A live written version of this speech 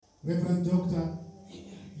Reverend Doctor,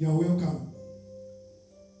 you're welcome.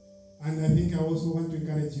 And I think I also want to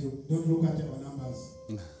encourage you, don't look at our numbers.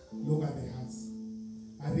 Look at the hearts.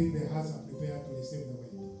 I think the hearts are prepared to receive the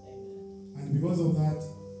word. And because of that,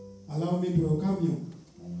 allow me to welcome you.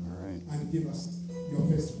 All right. And give us your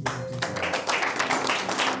first presentation.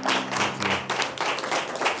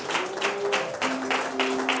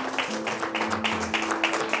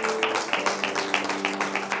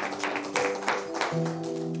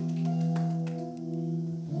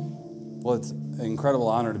 Well, it's an incredible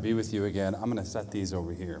honor to be with you again. I'm going to set these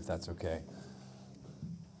over here, if that's okay.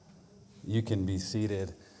 You can be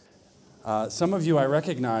seated. Some of you I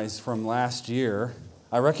recognize from last year.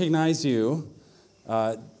 I recognize you.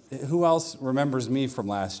 Who else remembers me from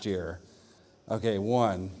last year? Okay,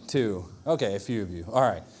 1, 2. Okay, a few of you. All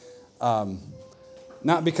right.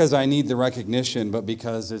 Not because I need the recognition, but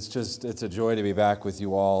because it's a joy to be back with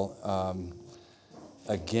you all.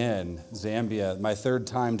 Again, Zambia, my third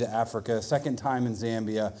time to Africa, second time in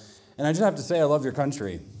Zambia. And I just have to say, I love your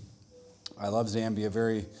country. I love Zambia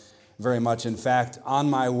very, very much. In fact, on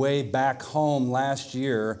my way back home last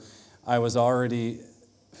year, I was already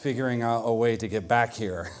figuring out a way to get back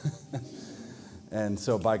here. And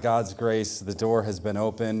so by God's grace, the door has been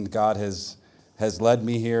opened. God has led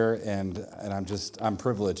me here, and I'm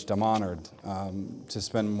privileged, I'm honored to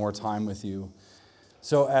spend more time with you.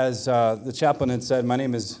 So as the chaplain had said, my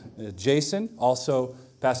name is Jason, also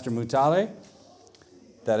Pastor Mutale.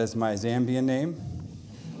 That is my Zambian name.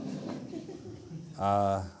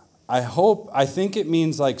 I think it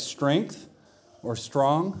means like strength or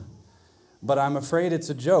strong, but I'm afraid it's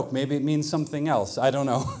a joke. Maybe it means something else. I don't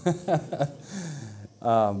know.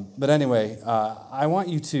 But anyway, I want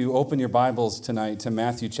you to open your Bibles tonight to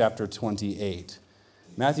Matthew chapter 28.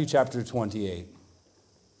 Matthew chapter 28.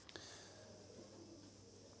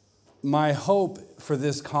 My hope for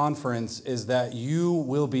this conference is that you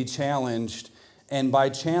will be challenged, and by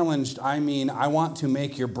challenged, I mean I want to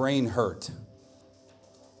make your brain hurt.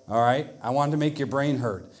 All right? I want to make your brain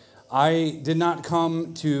hurt. I did not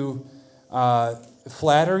come to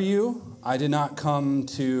flatter you. I did not come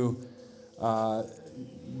to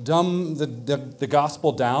dumb the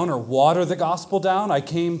gospel down or water the gospel down. I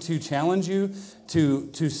came to challenge you,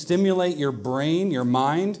 to stimulate your brain, your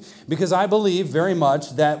mind, because I believe very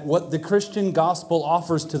much that what the Christian gospel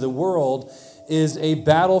offers to the world is a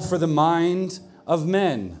battle for the mind of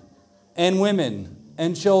men and women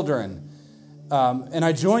and children. And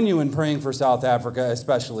I join you in praying for South Africa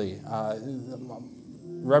especially.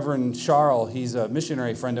 Reverend Charles, he's a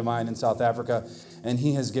missionary friend of mine in South Africa, and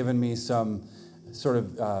he has given me some sort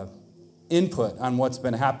of input on what's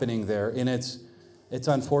been happening there, and it's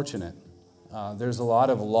unfortunate. There's a lot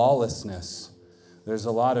of lawlessness. There's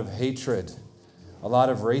a lot of hatred, a lot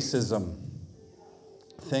of racism,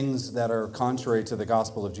 things that are contrary to the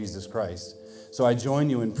gospel of Jesus Christ. So I join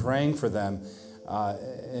you in praying for them,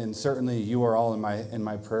 and certainly you are all in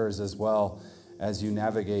my prayers as well as you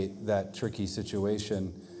navigate that tricky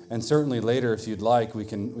situation. And certainly later, if you'd like, we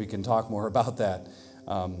can talk more about that.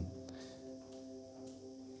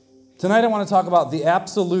 Tonight I want to talk about the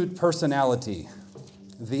absolute personality.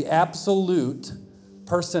 The absolute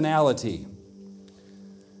personality.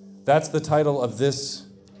 That's the title of this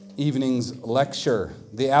evening's lecture.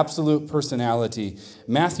 The absolute personality.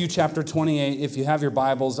 Matthew chapter 28, if you have your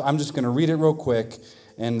Bibles, I'm just going to read it real quick,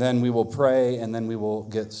 and then we will pray, and then we will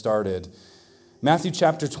get started. Matthew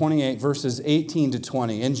chapter 28, verses 18 to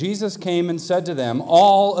 20. And Jesus came and said to them,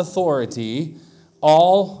 all authority,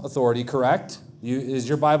 correct? Does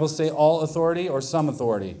your Bible say all authority or some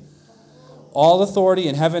authority? All authority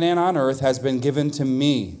in heaven and on earth has been given to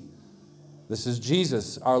me. This is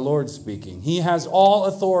Jesus, our Lord, speaking. He has all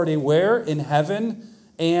authority where? In heaven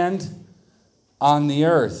and on the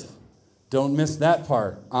earth. Don't miss that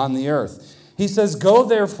part, on the earth. He says, go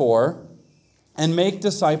therefore and make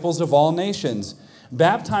disciples of all nations,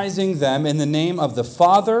 baptizing them in the name of the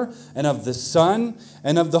Father and of the Son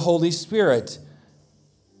and of the Holy Spirit.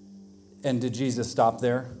 And did Jesus stop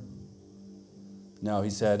there? No,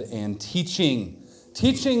 he said, and teaching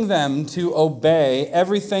them to obey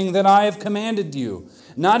everything that I have commanded you.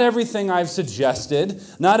 Not everything I've suggested,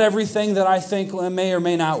 not everything that I think may or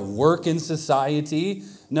may not work in society.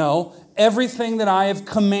 No, everything that I have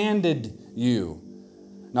commanded you.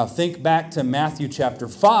 Now think back to Matthew chapter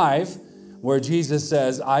 5, where Jesus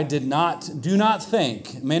says, do not think,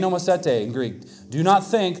 menomosete in Greek, do not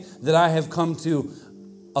think that I have come to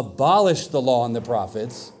abolish the law and the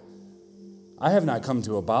prophets. I have not come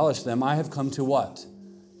to abolish them. I have come to what?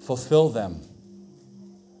 Fulfill them.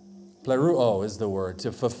 Pleruo is the word,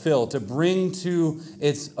 to fulfill, to bring to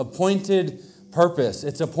its appointed purpose.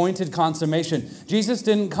 It's appointed consummation. Jesus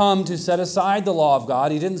didn't come to set aside the law of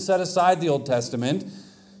God. He didn't set aside the Old Testament.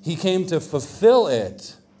 He came to fulfill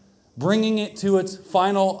it, bringing it to its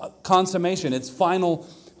final consummation, its final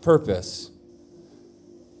purpose.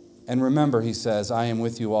 And remember, he says, I am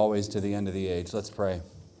with you always to the end of the age. Let's pray.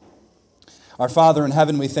 Our Father in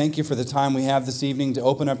heaven, we thank you for the time we have this evening to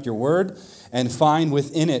open up your word and find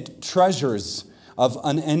within it treasures of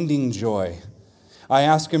unending joy. I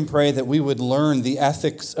ask and pray that we would learn the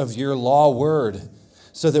ethics of your law word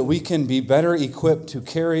so that we can be better equipped to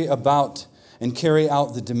carry about and carry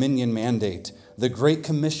out the dominion mandate, the great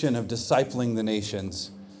commission of discipling the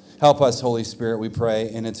nations. Help us, Holy Spirit, we pray,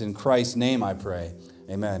 and it's in Christ's name I pray.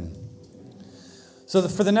 Amen. So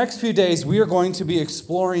for the next few days, we are going to be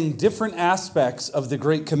exploring different aspects of the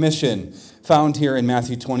Great Commission found here in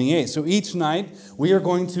Matthew 28. So each night, we are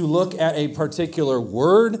going to look at a particular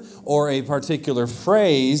word or a particular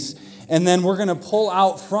phrase, and then we're going to pull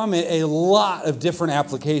out from it a lot of different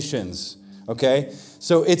applications, okay?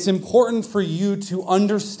 So it's important for you to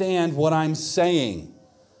understand what I'm saying,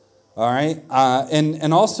 all right?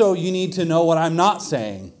 And also, you need to know what I'm not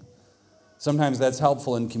saying. Sometimes that's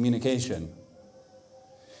helpful in communication.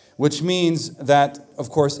 Which means that, of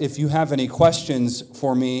course, if you have any questions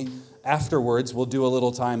for me afterwards, we'll do a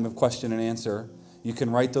little time of question and answer. You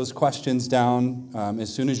can write those questions down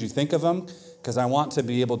as soon as you think of them, because I want to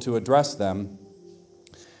be able to address them.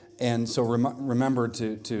 And so remember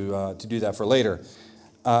to do that for later.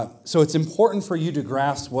 So it's important for you to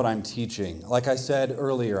grasp what I'm teaching. Like I said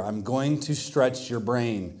earlier, I'm going to stretch your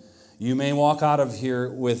brain. You may walk out of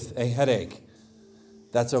here with a headache.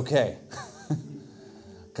 That's okay.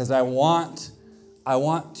 Because I want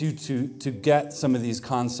you to get some of these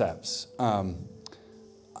concepts.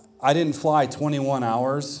 I didn't fly 21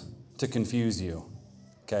 hours to confuse you,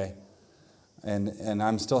 okay? And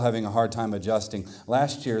I'm still having a hard time adjusting.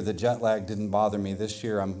 Last year, the jet lag didn't bother me. This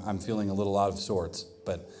year, I'm feeling a little out of sorts,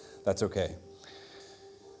 but that's okay.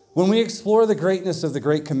 When we explore the greatness of the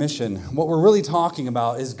Great Commission, what we're really talking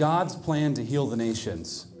about is God's plan to heal the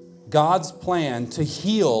nations. God's plan to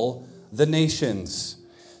heal the nations.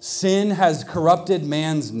 Sin has corrupted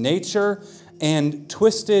man's nature and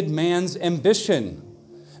twisted man's ambition.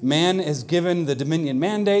 Man is given the dominion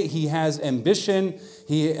mandate. He has ambition.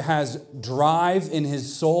 He has drive in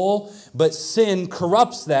his soul. But sin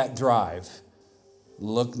corrupts that drive.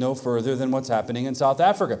 Look no further than what's happening in South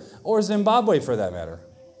Africa, or Zimbabwe for that matter.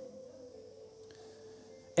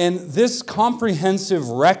 And this comprehensive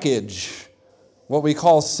wreckage, what we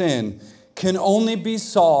call sin, can only be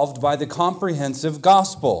solved by the comprehensive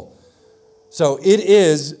gospel. So it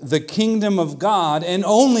is the kingdom of God and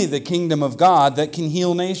only the kingdom of God that can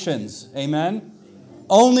heal nations. Amen?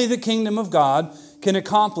 Only the kingdom of God can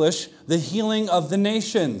accomplish the healing of the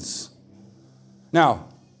nations. Now,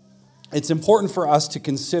 it's important for us to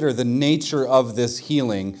consider the nature of this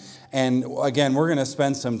healing. And again, we're going to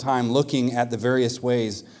spend some time looking at the various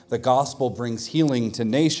ways the gospel brings healing to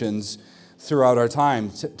nations throughout our time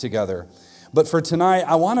together. But for tonight,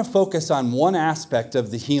 I want to focus on one aspect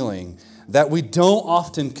of the healing that we don't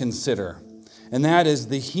often consider, and that is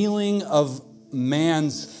the healing of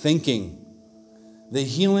man's thinking, the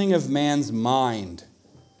healing of man's mind,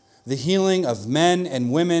 the healing of men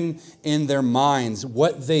and women in their minds,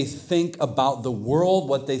 what they think about the world,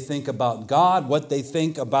 what they think about God, what they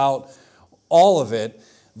think about all of it.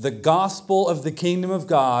 The gospel of the kingdom of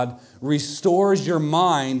God restores your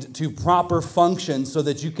mind to proper function so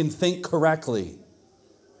that you can think correctly.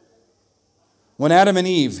 When Adam and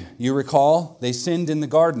Eve, you recall, they sinned in the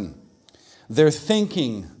garden. Their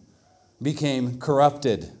thinking became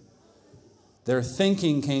corrupted. Their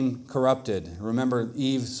thinking came corrupted. Remember,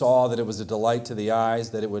 Eve saw that it was a delight to the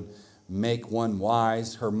eyes, that it would make one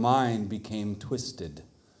wise. Her mind became twisted.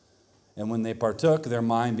 And when they partook, their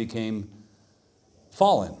mind became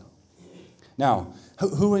fallen. Now,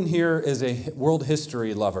 who in here is a world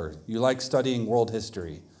history lover? You like studying world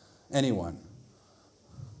history? Anyone?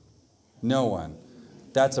 No one.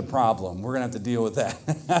 That's a problem. We're going to have to deal with that.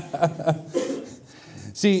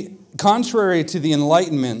 See, contrary to the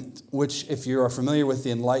Enlightenment, which if you are familiar with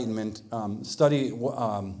the Enlightenment, study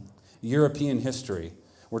European history.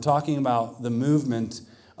 We're talking about the movement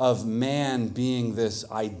of man being this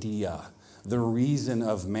idea, the reason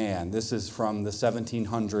of man. This is from the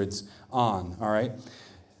 1700s on, all right?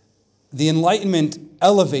 The Enlightenment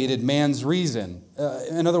elevated man's reason.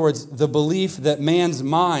 In other words, the belief that man's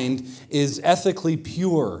mind is ethically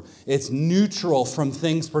pure. It's neutral from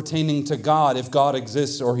things pertaining to God, if God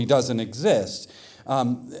exists or he doesn't exist.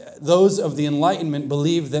 those of the Enlightenment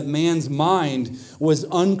believed that man's mind was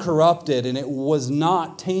uncorrupted and it was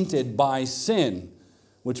not tainted by sin,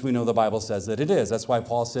 which we know the Bible says that it is. That's why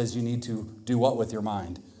Paul says you need to do what with your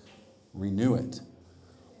mind? Renew it.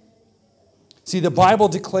 See, the Bible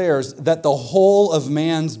declares that the whole of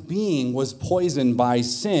man's being was poisoned by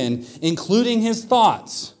sin, including his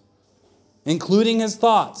thoughts. Including his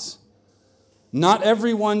thoughts. Not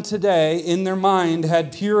everyone today in their mind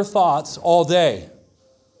had pure thoughts all day.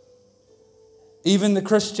 Even the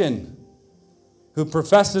Christian who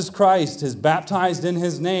professes Christ is baptized in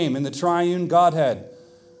his name in the triune Godhead.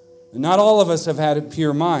 Not all of us have had a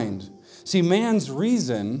pure mind. See, man's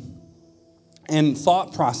reason and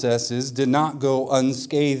thought processes did not go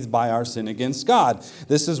unscathed by our sin against God.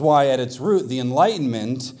 This is why at its root, the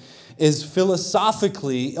Enlightenment is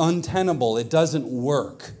philosophically untenable. It doesn't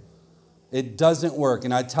work. It doesn't work.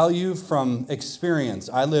 And I tell you from experience,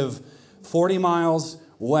 I live 40 miles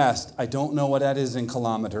west. I don't know what that is in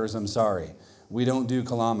kilometers. I'm sorry. We don't do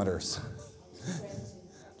kilometers.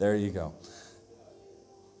 There you go.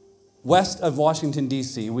 West of Washington,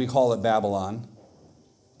 D.C., we call it Babylon.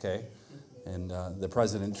 Okay? And the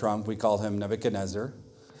President Trump, we call him Nebuchadnezzar.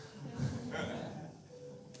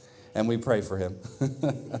 And we pray for him.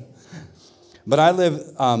 But I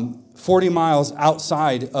live 40 miles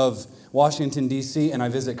outside of Washington, D.C., and I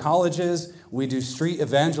visit colleges. We do street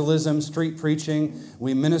evangelism, street preaching.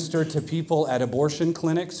 We minister to people at abortion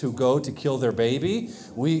clinics who go to kill their baby.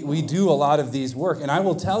 We do a lot of these work. And I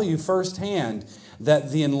will tell you firsthand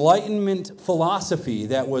that the Enlightenment philosophy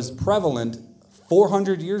that was prevalent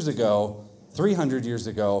 400 years ago, 300 years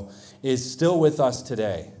ago, is still with us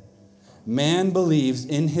today. Man believes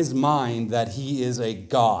in his mind that he is a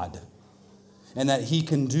God and that he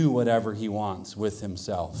can do whatever he wants with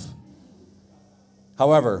himself.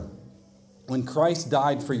 However, when Christ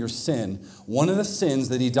died for your sin, one of the sins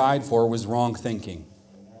that he died for was wrong thinking.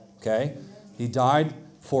 Okay? He died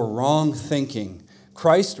for wrong thinking.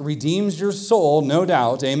 Christ redeems your soul, no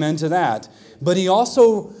doubt, amen to that, but he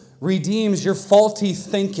also redeems your faulty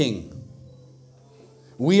thinking.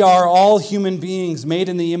 We are all human beings made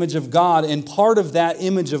in the image of God, and part of that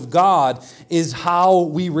image of God is how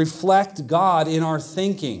we reflect God in our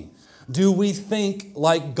thinking. Do we think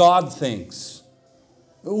like God thinks?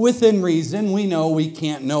 Within reason, we know we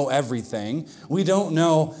can't know everything. We don't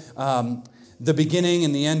know the beginning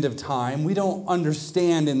and the end of time. We don't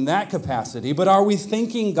understand in that capacity, but are we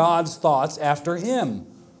thinking God's thoughts after Him?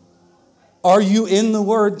 Are you in the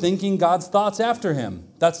Word thinking God's thoughts after Him?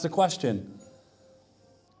 That's the question.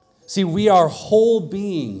 See, we are whole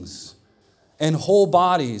beings and whole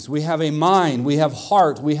bodies. We have a mind, we have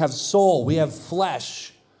heart, we have soul, we have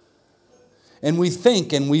flesh. And we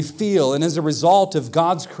think and we feel, and as a result of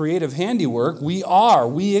God's creative handiwork,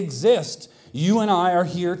 we exist. You and I are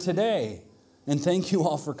here today. And thank you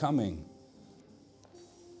all for coming.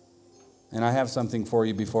 And I have something for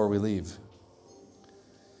you before we leave.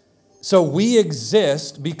 So we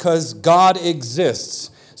exist because God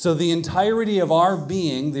exists. So the entirety of our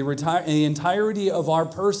being, the entirety of our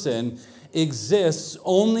person exists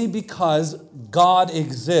only because God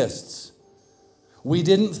exists. We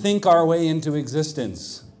didn't think our way into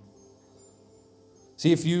existence.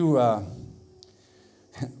 See,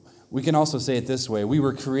 we can also say it this way. We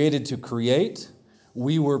were created to create.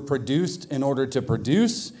 We were produced in order to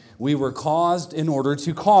produce. We were caused in order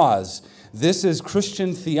to cause. This is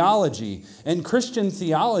Christian theology. And Christian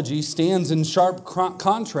theology stands in sharp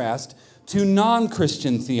contrast to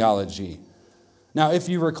non-Christian theology. Now, if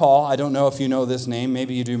you recall, I don't know if you know this name.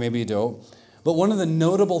 Maybe you do, maybe you don't. But one of the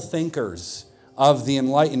notable thinkers of the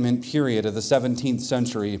Enlightenment period of the 17th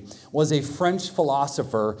century was a French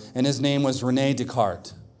philosopher, and his name was René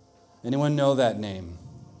Descartes. Anyone know that name?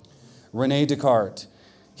 René Descartes.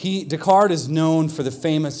 Descartes is known for the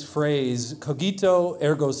famous phrase, cogito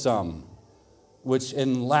ergo sum, which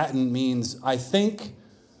in Latin means, I think,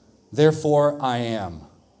 therefore I am.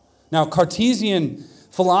 Now, Cartesian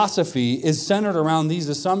philosophy is centered around these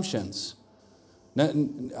assumptions. Now,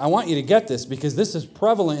 I want you to get this because this is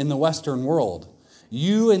prevalent in the Western world.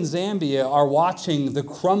 You in Zambia are watching the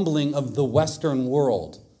crumbling of the Western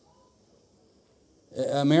world.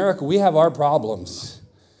 America, we have our problems.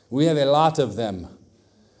 We have a lot of them.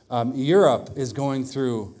 Europe is going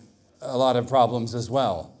through a lot of problems as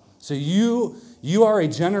well. So you are a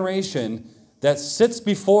generation that sits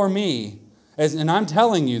before me, and I'm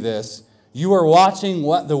telling you this, you are watching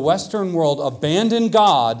what the Western world abandon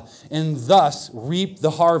God and thus reap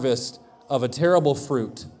the harvest of a terrible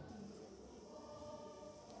fruit.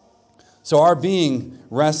 So our being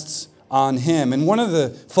rests on him. And one of the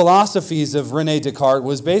philosophies of René Descartes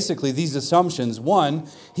was basically these assumptions. One,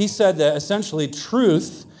 he said that essentially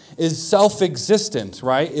truth is self-existent,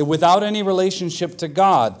 right? Without any relationship to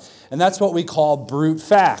God. And that's what we call brute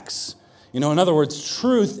facts. In other words,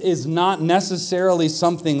 truth is not necessarily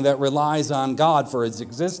something that relies on God for its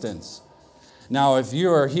existence. Now, if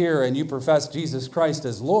you are here and you profess Jesus Christ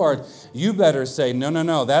as Lord, you better say,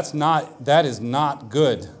 no, that is not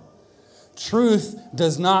good. Truth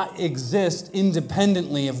does not exist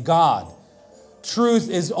independently of God. Truth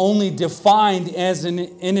is only defined as in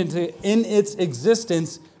its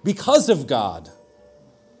existence because of God.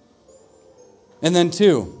 And then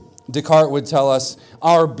two, Descartes would tell us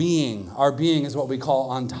our being is what we call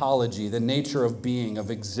ontology, the nature of being, of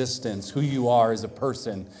existence, who you are as a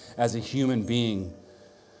person, as a human being.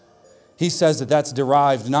 He says that that's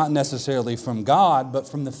derived not necessarily from God, but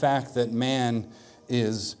from the fact that man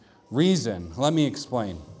is reason. Let me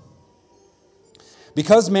explain.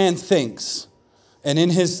 Because man thinks, and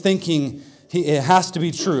in his thinking it has to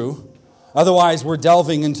be true, otherwise we're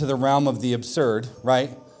delving into the realm of the absurd,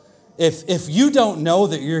 right? If you don't know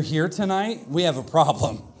that you're here tonight, we have a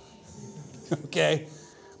problem. Okay?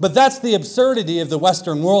 But that's the absurdity of the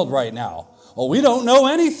Western world right now. Oh, we don't know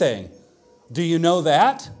anything. Do you know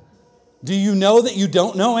that? Do you know that you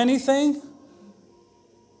don't know anything?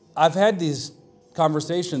 I've had these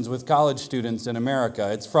conversations with college students in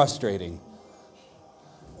America. It's frustrating.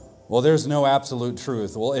 Well, there's no absolute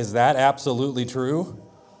truth. Well, is that absolutely true?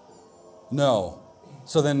 No.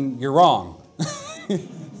 So then you're wrong.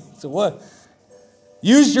 So what?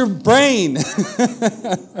 Use your brain.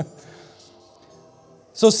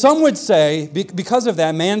 So some would say, because of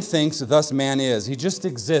that, man thinks, thus man is. He just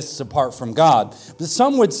exists apart from God. But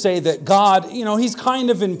some would say that God, he's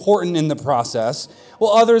kind of important in the process.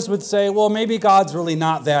 Well, others would say, well, maybe God's really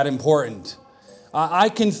not that important. I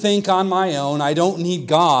can think on my own. I don't need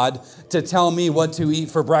God to tell me what to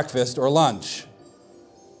eat for breakfast or lunch.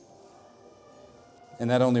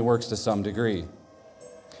 And that only works to some degree.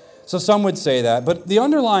 So some would say that, but the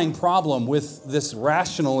underlying problem with this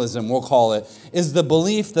rationalism, we'll call it, is the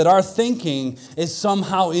belief that our thinking is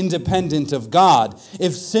somehow independent of God.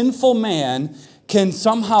 If sinful man can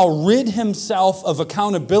somehow rid himself of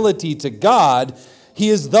accountability to God, he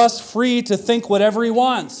is thus free to think whatever he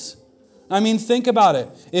wants. I mean, think about it.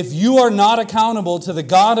 If you are not accountable to the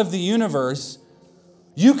God of the universe,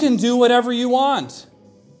 you can do whatever you want.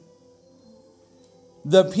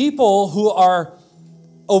 The people who are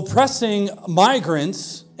oppressing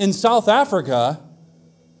migrants in South Africa,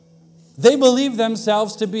 they believe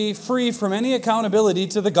themselves to be free from any accountability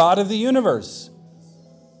to the God of the universe.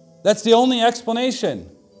 That's the only explanation.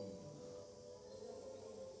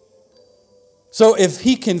 So if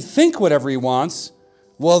he can think whatever he wants,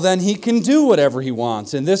 well, then he can do whatever he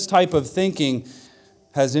wants. And this type of thinking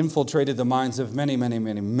has infiltrated the minds of many, many,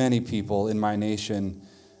 many, many people in my nation.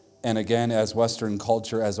 And again, as Western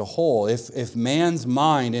culture as a whole, if man's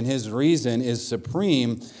mind and his reason is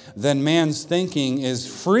supreme, then man's thinking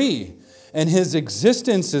is free and his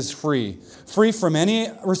existence is free. Free from any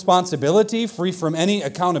responsibility, free from any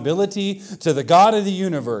accountability to the God of the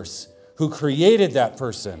universe who created that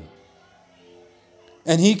person.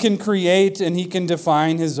 And he can create and he can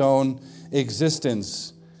define his own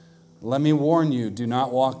existence. Let me warn you, do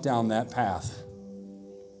not walk down that path.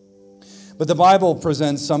 But the Bible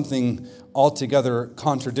presents something altogether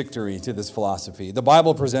contradictory to this philosophy. The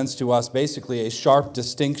Bible presents to us basically a sharp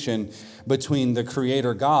distinction between the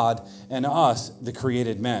Creator God and us, the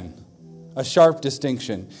created men. A sharp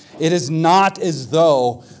distinction. It is not as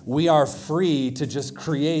though we are free to just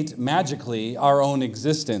create magically our own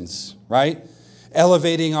existence, right?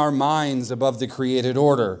 Elevating our minds above the created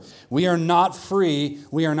order. We are not free.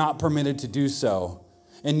 We are not permitted to do so.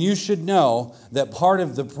 And you should know that part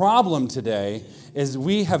of the problem today is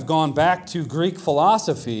we have gone back to Greek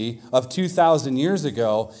philosophy of 2,000 years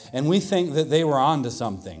ago, and we think that they were onto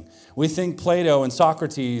something. We think Plato and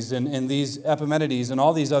Socrates and these Epimenides and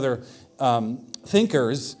all these other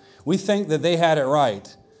thinkers, we think that they had it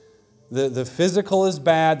right. The physical is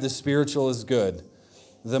bad, the spiritual is good.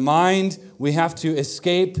 The mind, we have to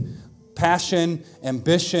escape passion,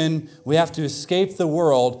 ambition. We have to escape the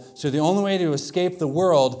world. So the only way to escape the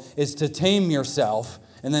world is to tame yourself.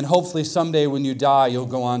 And then hopefully someday when you die, you'll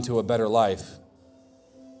go on to a better life.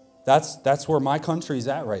 That's where my country's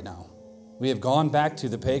at right now. We have gone back to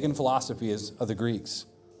the pagan philosophies of the Greeks.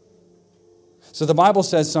 So the Bible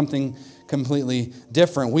says something completely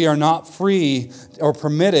different. We are not free or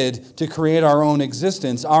permitted to create our own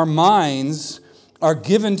existence. Our minds are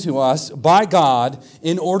given to us by God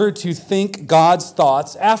in order to think God's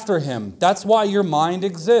thoughts after Him. That's why your mind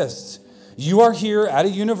exists. You are here at a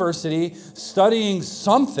university studying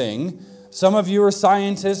something. Some of you are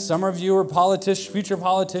scientists, some of you are future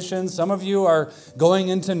politicians, some of you are going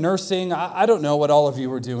into nursing. I don't know what all of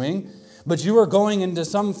you are doing, but you are going into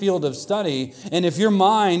some field of study, and if your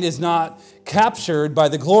mind is not captured by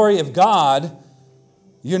the glory of God,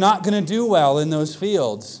 you're not going to do well in those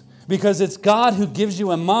fields, because it's God who gives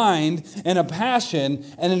you a mind and a passion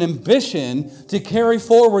and an ambition to carry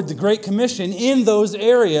forward the Great Commission in those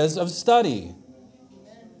areas of study.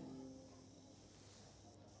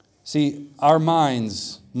 See, our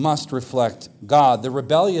minds must reflect God. The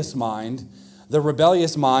rebellious mind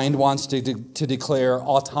wants to declare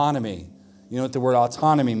autonomy. You know what the word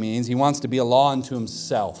autonomy means? He wants to be a law unto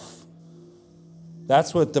himself.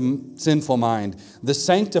 That's what the sinful mind, the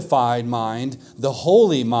sanctified mind, the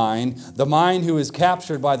holy mind, the mind who is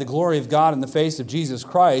captured by the glory of God in the face of Jesus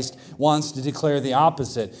Christ, wants to declare the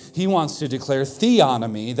opposite. He wants to declare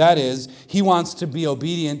theonomy. That is, he wants to be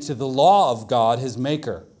obedient to the law of God, his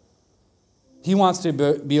maker. He wants to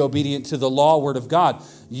be obedient to the law word of God.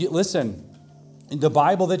 Listen, the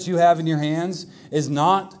Bible that you have in your hands is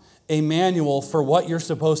not a manual for what you're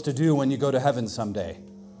supposed to do when you go to heaven someday.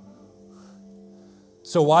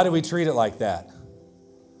 So why do we treat it like that?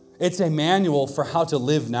 It's a manual for how to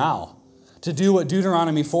live now, to do what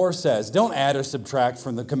Deuteronomy 4 says. Don't add or subtract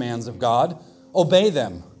from the commands of God. Obey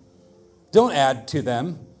them. Don't add to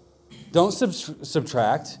them. Don't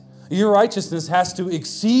subtract. Your righteousness has to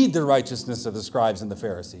exceed the righteousness of the scribes and the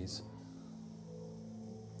Pharisees.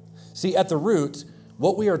 See, at the root,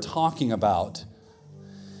 what we are talking about,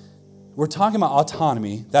 we're talking about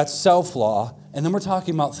autonomy, that's self-law, and then we're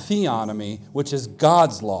talking about theonomy, which is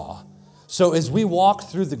God's law. So as we walk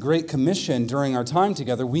through the Great Commission during our time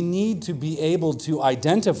together, we need to be able to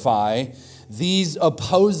identify these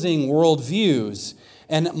opposing worldviews.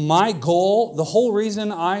 And my goal, the whole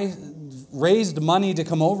reason I raised money to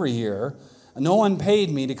come over here, no one paid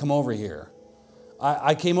me to come over here.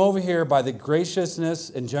 I came over here by the graciousness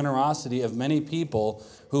and generosity of many people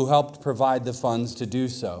who helped provide the funds to do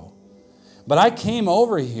so. But I came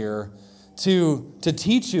over here to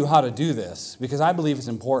teach you how to do this, because I believe it's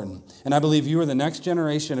important. And I believe you are the next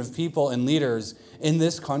generation of people and leaders in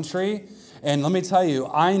this country. And let me tell you,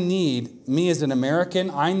 me as an American,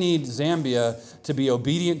 I need Zambia to be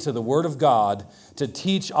obedient to the Word of God, to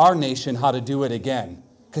teach our nation how to do it again,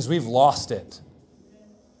 because we've lost it.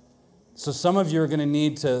 So some of you are going to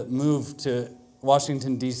need to move to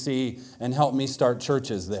Washington, D.C. and help me start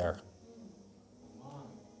churches there.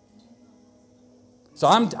 So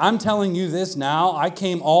I'm telling you this now. I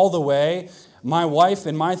came all the way. My wife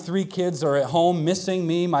and my 3 kids are at home missing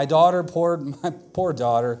me. My daughter, my poor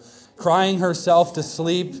daughter, crying herself to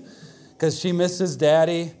sleep because she misses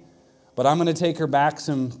Daddy. But I'm going to take her back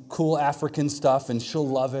some cool African stuff, and she'll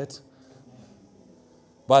love it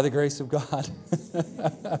by the grace of God.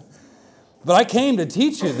 But I came to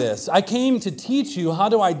teach you this. I came to teach you how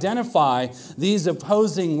to identify these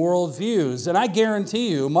opposing worldviews. And I guarantee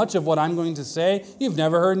you, much of what I'm going to say, you've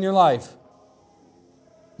never heard in your life.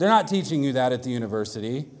 They're not teaching you that at the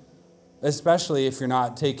university, especially if you're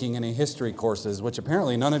not taking any history courses, which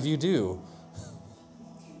apparently none of you do.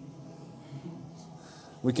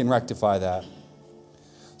 We can rectify that.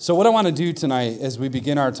 So what I want to do tonight as we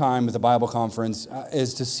begin our time with the Bible conference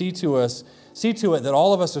is to see to it that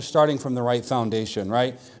all of us are starting from the right foundation,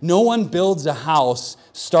 right? No one builds a house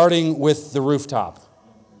starting with the rooftop.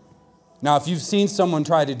 Now, if you've seen someone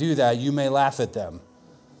try to do that, you may laugh at them,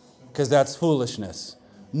 because that's foolishness.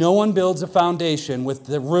 No one builds a foundation with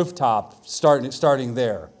the rooftop starting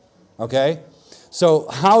there, okay? So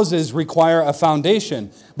houses require a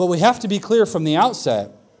foundation, but we have to be clear from the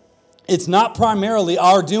outset, it's not primarily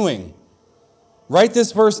our doing. Write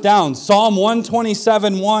this verse down, Psalm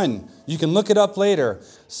 127:1. You can look it up later.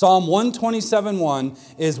 Psalm 127:1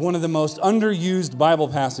 is one of the most underused Bible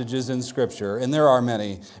passages in Scripture, and there are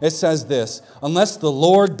many. It says this, "Unless the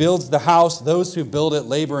Lord builds the house, those who build it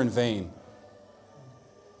labor in vain."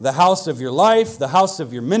 The house of your life, the house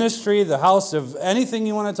of your ministry, the house of anything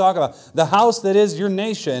you want to talk about, the house that is your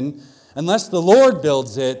nation, unless the Lord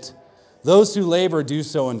builds it, those who labor do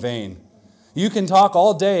so in vain. You can talk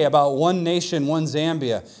all day about one nation, one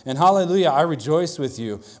Zambia, and hallelujah, I rejoice with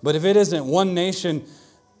you. But if it isn't one nation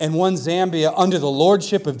and one Zambia under the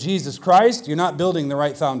lordship of Jesus Christ, you're not building the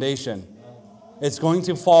right foundation. It's going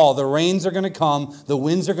to fall. The rains are going to come. The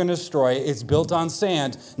winds are going to destroy it. It's built on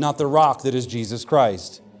sand, not the rock that is Jesus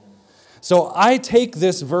Christ. So I take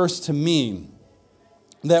this verse to mean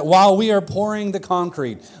that while we are pouring the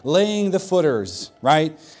concrete, laying the footers,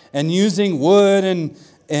 right, and using wood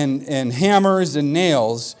and hammers and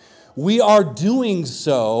nails, we are doing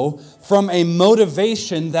so from a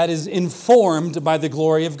motivation that is informed by the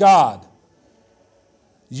glory of God.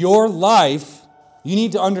 Your life, you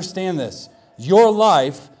need to understand this, your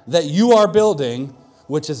life that you are building,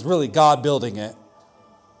 which is really God building it,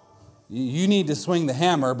 you need to swing the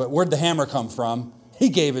hammer, but where'd the hammer come from? He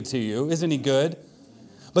gave it to you. Isn't He good?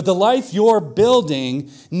 But the life you're building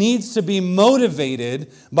needs to be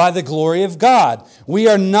motivated by the glory of God. We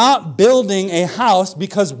are not building a house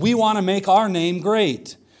because we want to make our name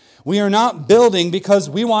great. We are not building because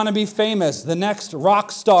we want to be famous, the next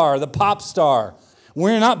rock star, the pop star.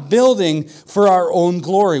 We're not building for our own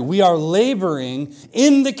glory. We are laboring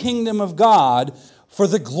in the kingdom of God for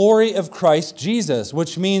the glory of Christ Jesus,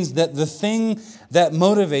 which means that the thing that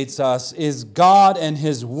motivates us is God and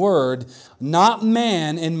His Word, not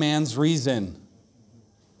man and man's reason.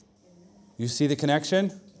 You see the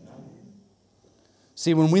connection?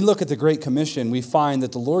 See, when we look at the Great Commission, we find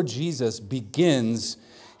that the Lord Jesus begins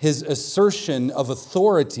His assertion of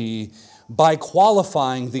authority by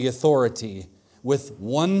qualifying the authority with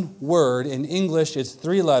one word. In English, it's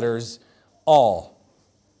 3 letters, all.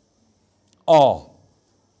 All.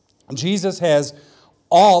 Jesus has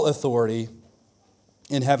all authority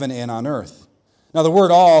in heaven and on earth. Now, the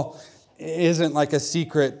word all isn't like a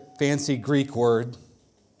secret, fancy Greek word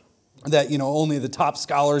that, only the top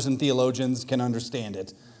scholars and theologians can understand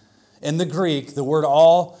it. In the Greek, the word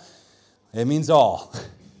all, it means all.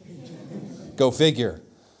 Go figure.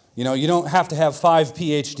 You don't have to have 5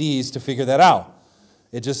 PhDs to figure that out.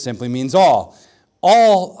 It just simply means all.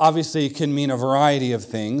 All, obviously, can mean a variety of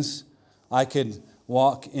things. I could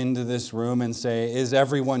walk into this room and say, is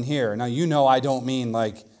everyone here? Now, I don't mean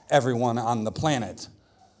like everyone on the planet.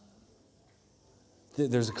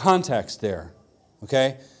 There's a context there,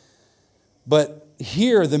 okay? But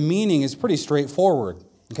here, the meaning is pretty straightforward,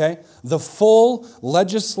 okay? The full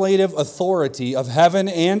legislative authority of heaven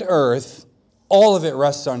and earth, all of it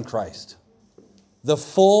rests on Christ. The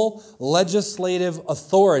full legislative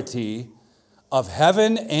authority of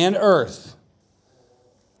heaven and earth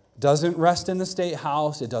doesn't rest in the State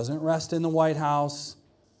House. It doesn't rest in the White House.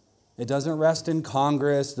 It doesn't rest in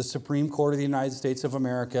Congress, the Supreme Court of the United States of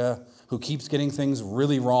America, who keeps getting things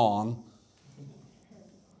really wrong.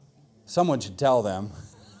 Someone should tell them.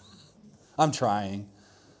 I'm trying.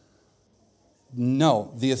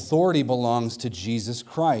 No, the authority belongs to Jesus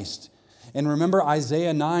Christ. And remember,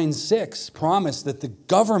 Isaiah 9:6 promised that the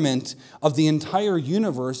government of the entire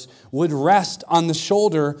universe would rest on the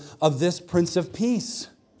shoulder of this Prince of Peace.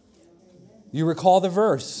 You recall the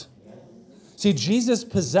verse? See, Jesus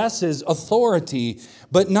possesses authority,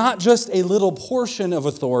 but not just a little portion of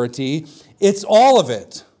authority. It's all of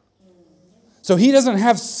it. So He doesn't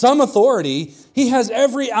have some authority. He has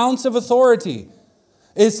every ounce of authority.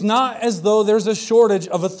 It's not as though there's a shortage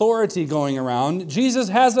of authority going around. Jesus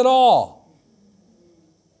has it all.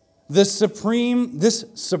 This supreme,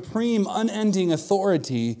 unending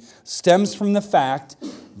authority stems from the fact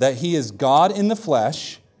that He is God in the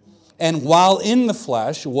flesh. And while in the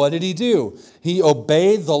flesh, what did He do? He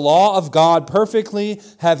obeyed the law of God perfectly,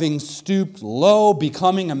 having stooped low,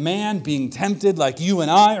 becoming a man, being tempted like you and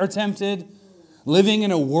I are tempted, living in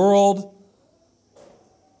a world.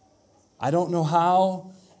 I don't know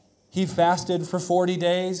how He fasted for 40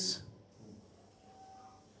 days.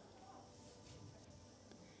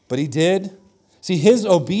 But He did. See, His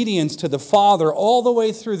obedience to the Father all the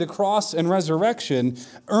way through the cross and resurrection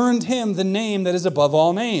earned Him the name that is above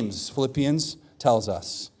all names, Philippians tells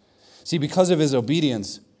us. See, because of His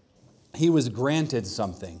obedience, He was granted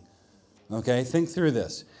something. Okay, think through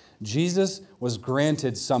this. Jesus was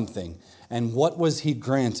granted something. And what was He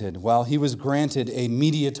granted? Well, He was granted a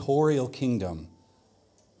mediatorial kingdom.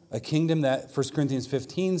 A kingdom that 1 Corinthians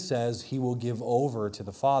 15 says He will give over to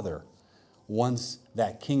the Father once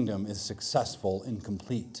that kingdom is successful and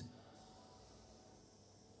complete.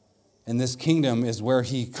 And this kingdom is where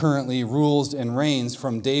He currently rules and reigns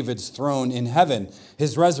from David's throne in heaven.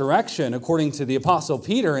 His resurrection, according to the Apostle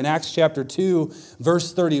Peter in Acts chapter 2,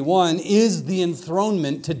 verse 31, is the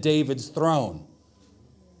enthronement to David's throne.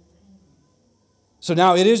 So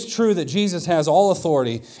now it is true that Jesus has all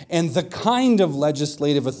authority, and the kind of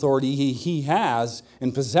legislative authority he has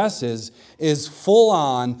and possesses is full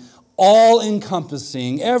on,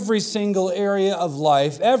 all-encompassing, every single area of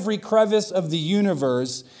life, every crevice of the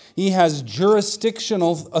universe. He has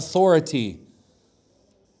jurisdictional authority.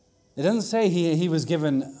 It doesn't say he was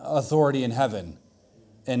given authority in heaven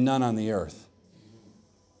and none on the earth.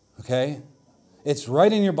 Okay? It's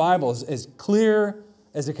right in your Bible, as clear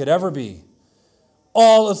as it could ever be.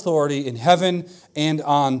 All authority in heaven and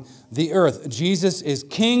on the earth. Jesus is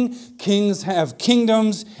king. Kings have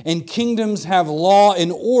kingdoms, and kingdoms have law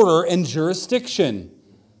and order and jurisdiction.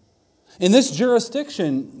 And this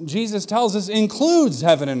jurisdiction, Jesus tells us, includes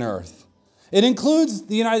heaven and earth. It includes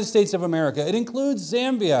the United States of America. It includes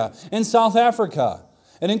Zambia and South Africa.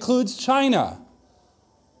 It includes China.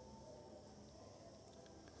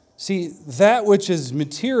 See, that which is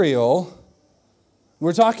material,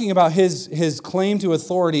 we're talking about his claim to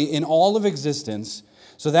authority in all of existence.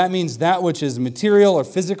 So that means that which is material or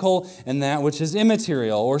physical and that which is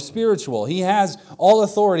immaterial or spiritual. He has all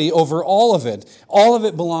authority over all of it. All of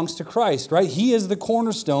it belongs to Christ, right? He is the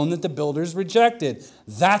cornerstone that the builders rejected.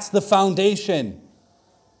 That's the foundation,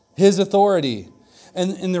 his authority.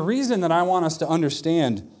 And the reason that I want us to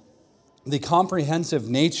understand the comprehensive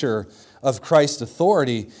nature of Christ's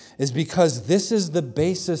authority is because this is the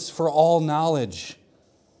basis for all knowledge.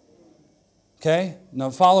 Okay?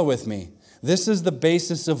 Now follow with me. This is the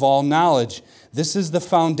basis of all knowledge. This is the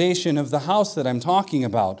foundation of the house that I'm talking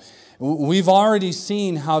about. We've already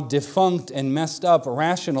seen how defunct and messed up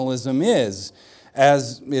rationalism is,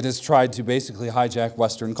 as it has tried to basically hijack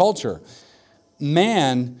Western culture.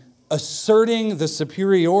 Man asserting the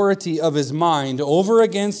superiority of his mind over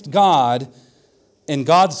against God and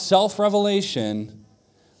God's self-revelation,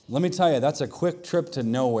 let me tell you, that's a quick trip to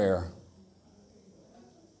nowhere.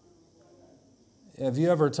 Have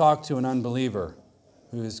you ever talked to an unbeliever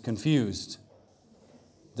who is confused?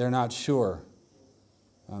 They're not sure.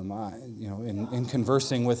 In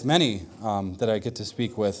conversing with many that I get to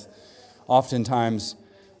speak with, oftentimes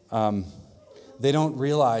they don't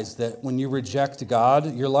realize that when you reject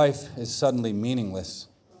God, your life is suddenly meaningless.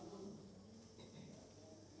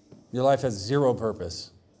 Your life has zero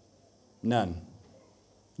purpose. None.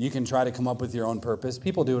 You can try to come up with your own purpose.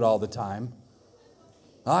 People do it all the time.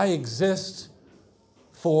 I exist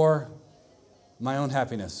for my own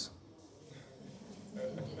happiness.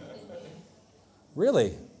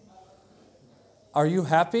 Really? Are you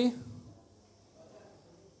happy?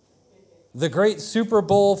 The great Super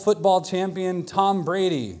Bowl football champion Tom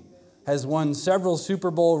Brady has won several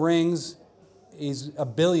Super Bowl rings. He's a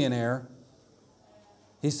billionaire.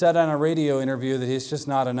 He said on a radio interview that it's just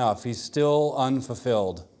not enough. He's still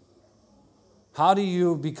unfulfilled. How do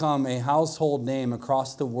you become a household name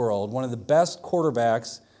across the world, one of the best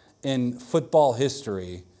quarterbacks in football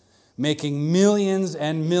history, making millions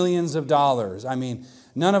and millions of dollars? I mean,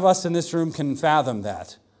 none of us in this room can fathom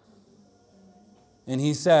that. And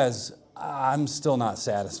he says, I'm still not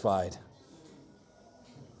satisfied.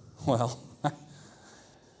 Well,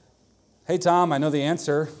 hey, Tom, I know the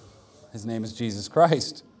answer. His name is Jesus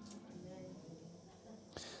Christ.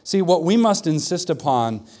 See, what we must insist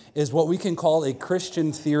upon is what we can call a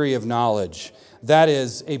Christian theory of knowledge. That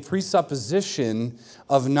is, a presupposition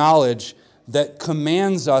of knowledge that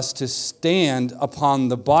commands us to stand upon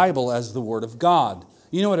the Bible as the Word of God.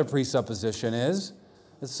 You know what a presupposition is?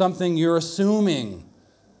 It's something you're assuming.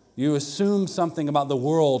 You assume something about the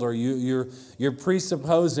world, or you're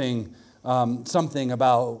presupposing something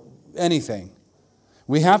about anything.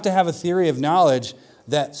 We have to have a theory of knowledge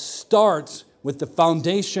that starts with the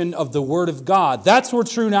foundation of the Word of God. That's where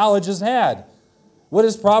true knowledge is had. What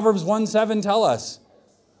does Proverbs 1:7 tell us?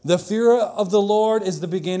 The fear of the Lord is the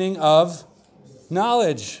beginning of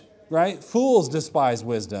knowledge, right? Fools despise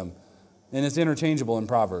wisdom, and it's interchangeable in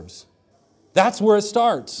Proverbs. That's where it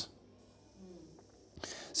starts.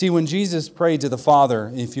 See, when Jesus prayed to the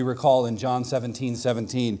Father, if you recall in John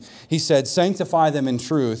 17:17, he said, sanctify them in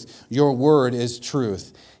truth, your word is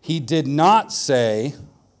truth. He did not say,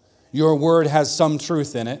 your word has some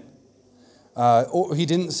truth in it. He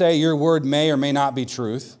didn't say your word may or may not be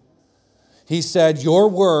truth. He said your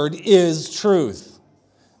word is truth.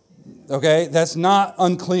 Okay, that's not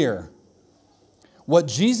unclear. What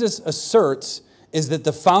Jesus asserts is that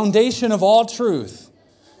the foundation of all truth,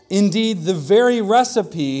 indeed the very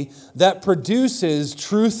recipe that produces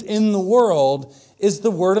truth in the world, is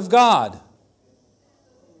the Word of God.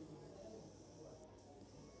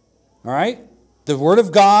 All right? The Word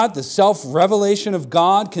of God, the self-revelation of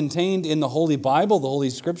God contained in the Holy Bible, the Holy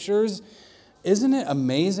Scriptures. Isn't it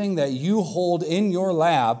amazing that you hold in your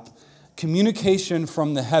lap communication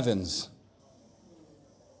from the heavens?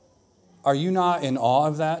 Are you not in awe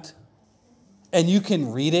of that? And you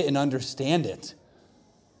can read it and understand it.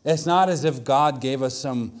 It's not as if God gave us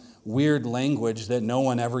some weird language that no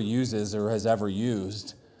one ever uses or has ever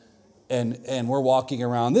used. And we're walking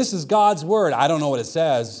around, this is God's Word. I don't know what it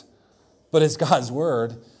says, but it's God's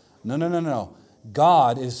Word. No.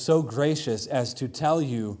 God is so gracious as to tell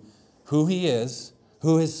you who He is,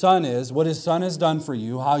 who his Son is, what his Son has done for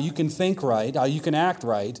you, how you can think right, how you can act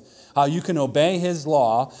right, how you can obey his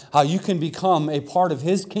law, how you can become a part of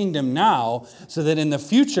his kingdom now, so that in the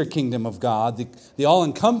future kingdom of God, the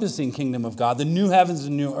all-encompassing kingdom of God, the new heavens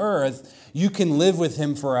and new earth, you can live with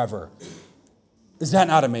him forever. Is that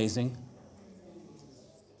not amazing?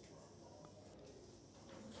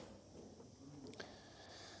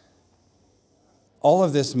 All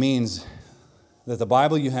of this means that the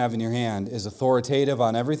Bible you have in your hand is authoritative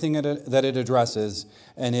on everything that it addresses,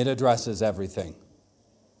 and it addresses everything.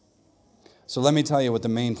 So let me tell you what the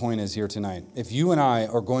main point is here tonight. If you and I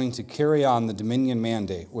are going to carry on the Dominion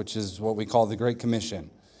Mandate, which is what we call the Great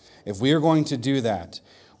Commission, if we are going to do that,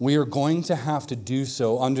 we are going to have to do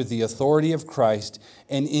so under the authority of Christ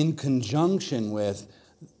and in conjunction with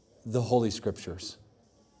the Holy Scriptures.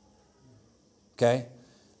 Okay?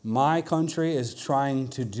 My country is trying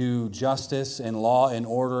to do justice and law and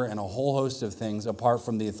order and a whole host of things apart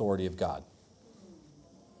from the authority of God.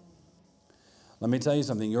 Let me tell you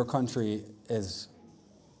something. Your country is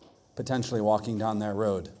potentially walking down that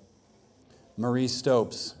road. Marie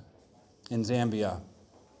Stopes in Zambia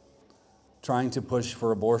trying to push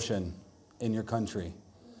for abortion in your country.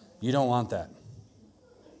 You don't want that.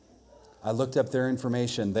 I looked up their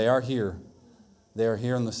information. They are here. They are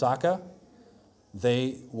here in Lusaka.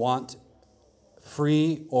 They want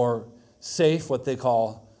free or safe, what they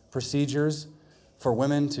call, procedures for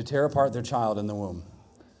women to tear apart their child in the womb.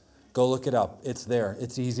 Go look it up. It's there.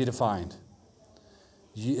 It's easy to find.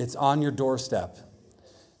 It's on your doorstep.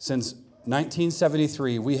 Since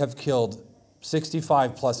 1973, we have killed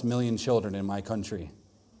 65 plus million children in my country.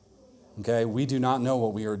 Okay? We do not know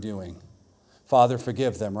what we are doing. Father,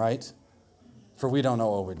 forgive them, right? For we don't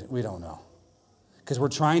know what we're doing. We don't know. Because we're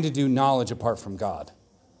trying to do knowledge apart from God.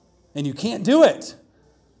 And you can't do it.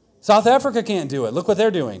 South Africa can't do it. Look what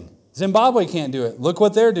they're doing. Zimbabwe can't do it. Look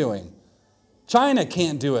what they're doing. China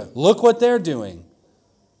can't do it. Look what they're doing.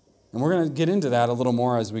 And we're going to get into that a little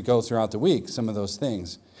more as we go throughout the week, some of those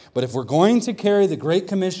things. But if we're going to carry the Great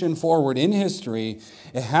Commission forward in history,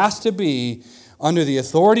 it has to be under the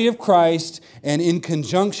authority of Christ and in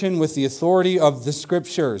conjunction with the authority of the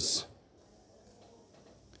Scriptures.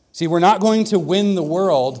 See, we're not going to win the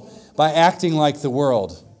world by acting like the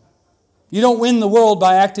world. You don't win the world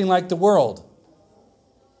by acting like the world.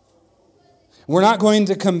 We're not going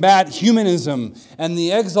to combat humanism and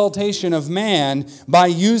the exaltation of man by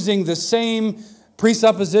using the same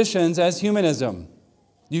presuppositions as humanism.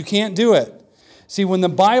 You can't do it. See, when the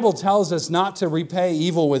Bible tells us not to repay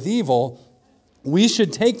evil with evil, we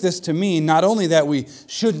should take this to mean not only that we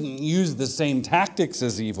shouldn't use the same tactics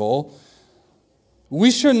as evil,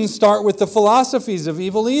 we shouldn't start with the philosophies of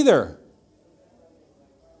evil either.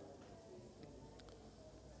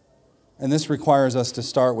 And this requires us to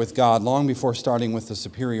start with God long before starting with the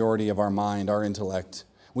superiority of our mind, our intellect.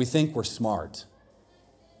 We think we're smart.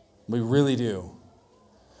 We really do.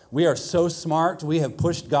 We are so smart, we have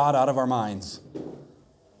pushed God out of our minds.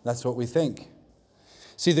 That's what we think.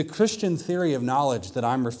 See, the Christian theory of knowledge that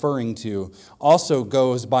I'm referring to also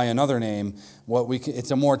goes by another name.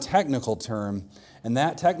 It's a more technical term, and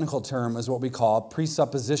that technical term is what we call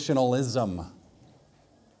presuppositionalism.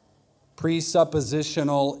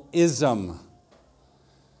 Presuppositionalism.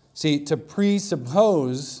 See, to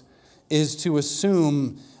presuppose is to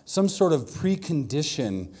assume some sort of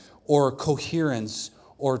precondition or coherence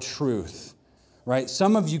or truth, right?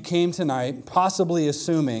 Some of you came tonight possibly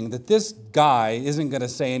assuming that this guy isn't going to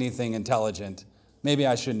say anything intelligent. Maybe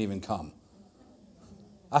I shouldn't even come.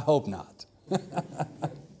 I hope not.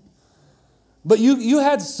 But you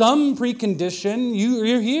had some precondition.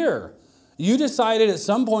 You're here. You decided at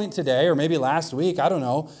some point today, or maybe last week, I don't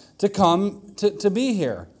know, to come to be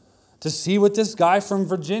here, to see what this guy from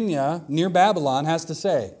Virginia near Babylon has to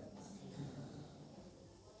say.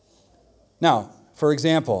 Now, for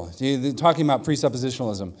example, talking about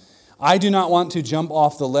presuppositionalism, I do not want to jump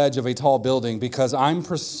off the ledge of a tall building because I'm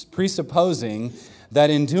presupposing that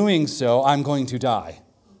in doing so, I'm going to die.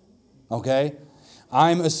 Okay?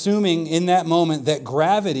 I'm assuming in that moment that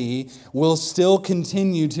gravity will still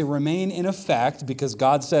continue to remain in effect because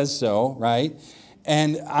God says so, right?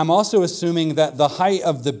 And I'm also assuming that the height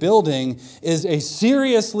of the building is a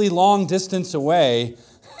seriously long distance away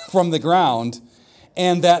from the ground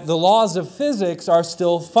and that the laws of physics are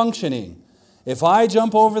still functioning. If I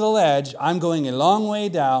jump over the ledge, I'm going a long way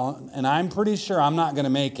down and I'm pretty sure I'm not going to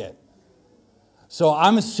make it. So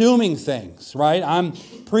I'm assuming things, right? I'm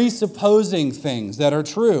presupposing things that are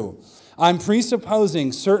true. I'm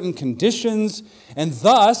presupposing certain conditions, and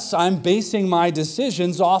thus I'm basing my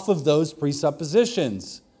decisions off of those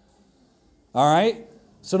presuppositions. All right?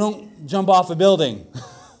 So don't jump off a building.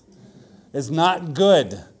 It's not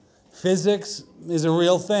good. Physics is a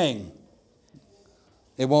real thing.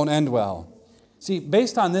 It won't end well. See,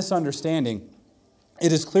 based on this understanding,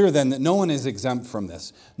 it is clear then that no one is exempt from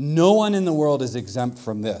this. No one in the world is exempt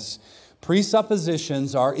from this.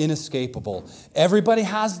 Presuppositions are inescapable. Everybody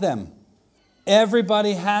has them.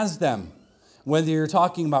 Everybody has them. Whether you're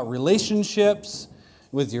talking about relationships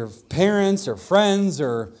with your parents or friends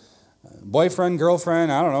or boyfriend,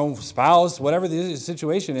 girlfriend, I don't know, spouse, whatever the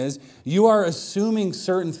situation is, you are assuming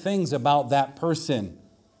certain things about that person.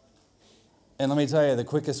 And let me tell you, the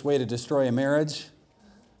quickest way to destroy a marriage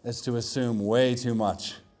is to assume way too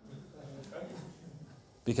much.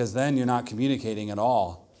 Because then you're not communicating at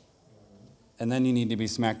all. And then you need to be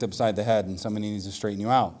smacked upside the head and somebody needs to straighten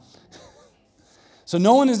you out. So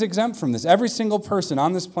no one is exempt from this. Every single person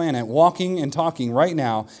on this planet walking and talking right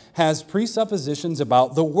now has presuppositions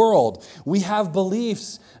about the world. We have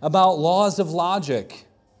beliefs about laws of logic.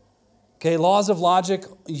 Okay, laws of logic,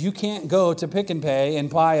 you can't go to Pick and Pay and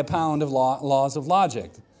buy a pound of laws of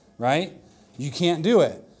logic, right? You can't do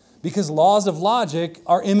it because laws of logic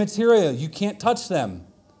are immaterial. You can't touch them.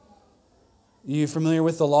 You familiar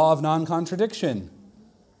with the law of non-contradiction?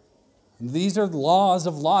 These are laws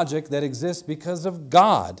of logic that exist because of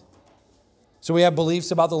God. So we have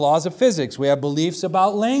beliefs about the laws of physics. We have beliefs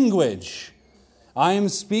about language. I am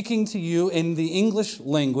speaking to you in the English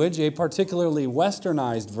language, a particularly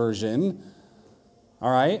westernized version,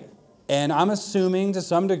 all right? And I'm assuming to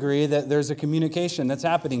some degree that there's a communication that's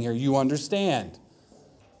happening here. You understand.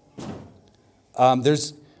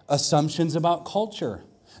 There's assumptions about culture.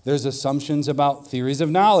 There's assumptions about theories of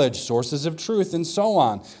knowledge, sources of truth, and so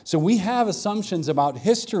on. So we have assumptions about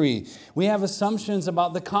history. We have assumptions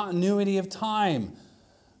about the continuity of time.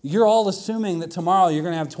 You're all assuming that tomorrow you're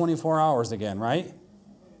going to have 24 hours again, right?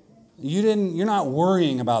 You're not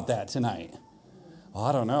worrying about that tonight. Well,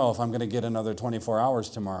 I don't know if I'm going to get another 24 hours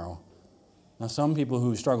tomorrow. Now, some people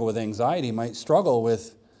who struggle with anxiety might struggle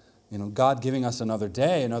with, God giving us another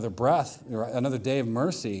day, another breath, another day of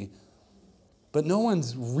mercy. But no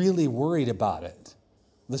one's really worried about it.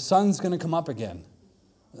 The sun's going to come up again.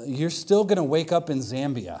 You're still going to wake up in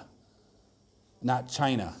Zambia, not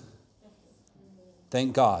China.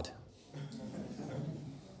 Thank God.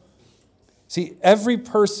 See, every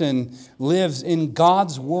person lives in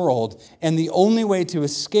God's world, and the only way to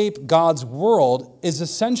escape God's world is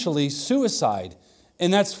essentially suicide.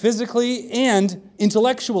 And that's physically and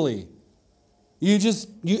intellectually. You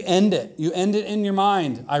end it. You end it in your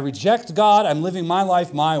mind. I reject God. I'm living my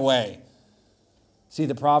life my way. See,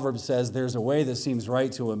 the proverb says there's a way that seems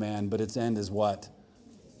right to a man, but its end is what?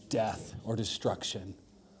 Death or destruction.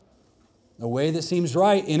 A way that seems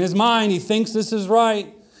right in his mind. He thinks this is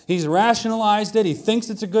right. He's rationalized it. He thinks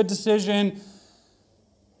it's a good decision.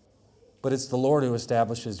 But it's the Lord who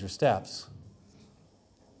establishes your steps.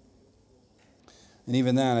 And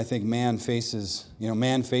even then, I think man faces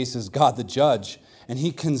God the judge, and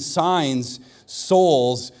he consigns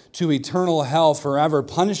souls to eternal hell forever,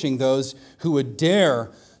 punishing those who would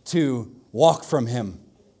dare to walk from him,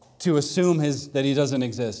 to assume that he doesn't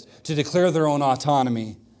exist, to declare their own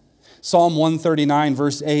autonomy. Psalm 139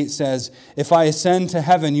 verse 8 says, "If I ascend to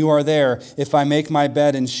heaven, you are there. If I make my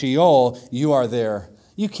bed in Sheol, you are there."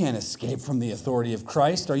 You can't escape from the authority of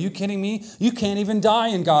Christ. Are you kidding me? You can't even die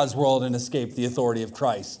in God's world and escape the authority of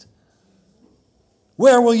Christ.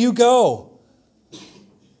 Where will you go?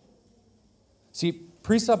 See,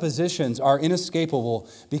 presuppositions are inescapable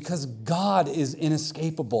because God is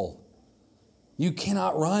inescapable. You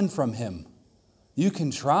cannot run from him. You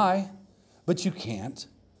can try, but you can't.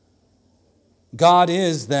 God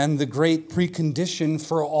is then the great precondition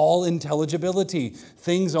for all intelligibility.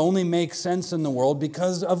 Things only make sense in the world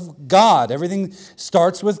because of God. Everything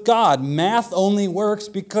starts with God. Math only works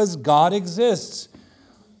because God exists.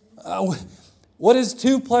 What is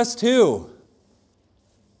 2 plus 2?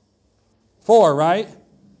 4, right?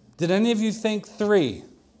 Did any of you think 3?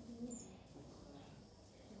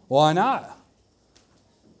 Why not?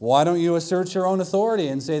 Why don't you assert your own authority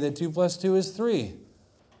and say that 2 plus 2 is 3?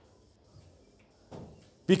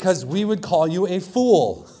 Because we would call you a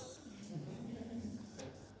fool.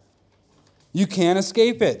 You can't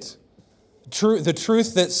escape it. The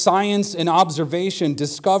truth that science and observation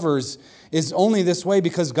discovers is only this way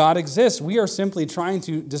because God exists. We are simply trying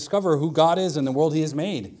to discover who God is in the world he has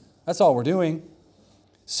made. That's all we're doing.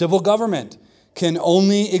 Civil government can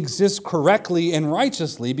only exist correctly and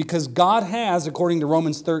righteously because God has, according to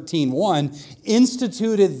Romans 13:1,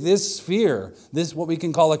 instituted this sphere, this what we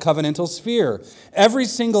can call a covenantal sphere. Every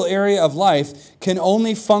single area of life can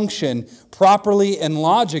only function properly and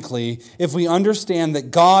logically if we understand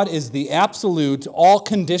that God is the absolute,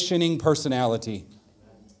 all-conditioning personality.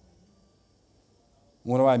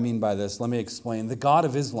 What do I mean by this? Let me explain. The God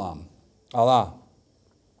of Islam, Allah,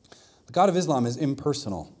 the God of Islam is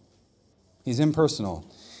impersonal. He's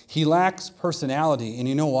impersonal. He lacks personality. And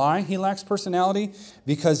you know why he lacks personality?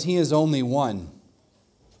 Because he is only one.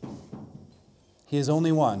 He is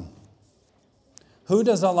only one. Who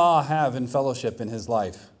does Allah have in fellowship in his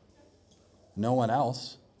life? No one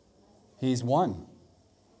else. He's one.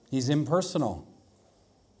 He's impersonal.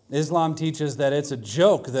 Islam teaches that it's a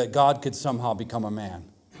joke that God could somehow become a man.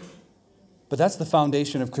 But that's the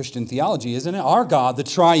foundation of Christian theology, isn't it? Our God, the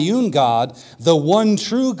triune God, the one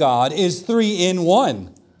true God, is three in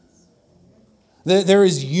one. There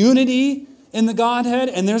is unity in the Godhead,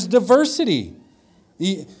 and there's diversity.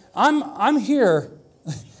 I'm here.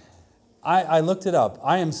 I looked it up.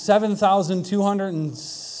 I am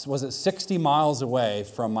 7,260 miles away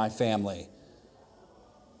from my family.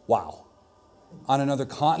 Wow. On another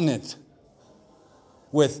continent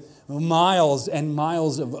with miles and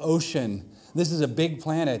miles of ocean. This is a big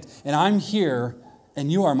planet, and I'm here,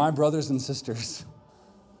 and you are my brothers and sisters.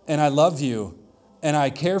 And I love you, and I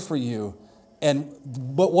care for you.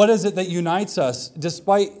 But what is it that unites us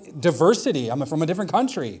despite diversity? I'm from a different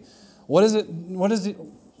country. What is it?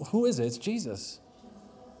 Who is it? It's Jesus.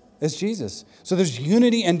 It's Jesus. So there's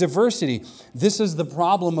unity and diversity. This is the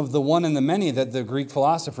problem of the one and the many that the Greek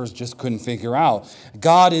philosophers just couldn't figure out.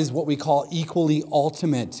 God is what we call equally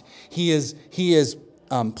ultimate. He is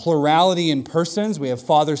plurality in persons. We have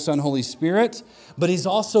Father, Son, Holy Spirit. But he's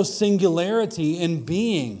also singularity in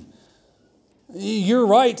being. You're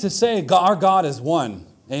right to say our God is one.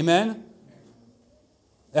 Amen?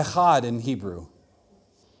 Echad in Hebrew.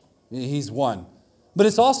 He's one. But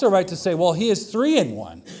it's also right to say, well, he is three in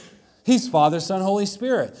one. He's Father, Son, Holy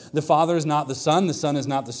Spirit. The Father is not the Son is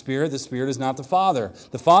not the Spirit is not the Father.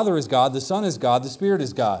 The Father is God, the Son is God, the Spirit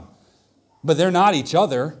is God. But they're not each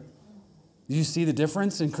other. Do you see the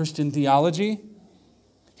difference in Christian theology?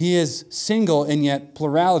 He is single and yet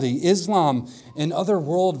plurality. Islam and other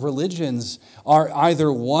world religions are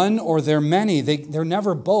either one or they're many. They're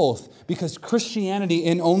never both because Christianity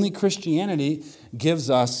and only Christianity gives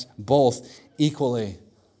us both equally.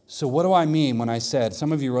 So what do I mean when I said,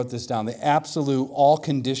 some of you wrote this down, the absolute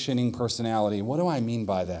all-conditioning personality? What do I mean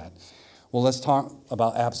by that? Well, let's talk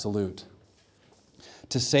about absolute.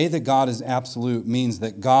 To say that God is absolute means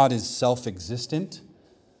that God is self-existent,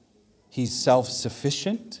 he's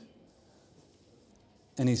self-sufficient,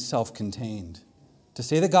 and he's self-contained. To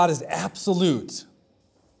say that God is absolute,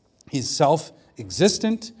 he's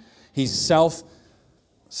self-existent, he's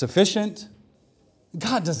self-sufficient.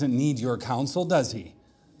 God doesn't need your counsel, does he?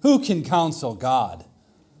 Who can counsel God?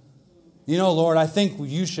 You know, Lord, I think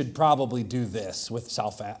you should probably do this with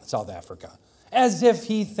South Africa. As if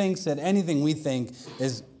he thinks that anything we think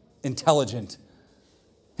is intelligent.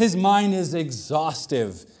 His mind is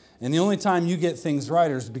exhaustive. And the only time you get things right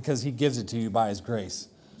is because he gives it to you by his grace.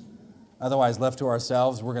 Otherwise, left to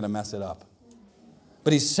ourselves, we're going to mess it up.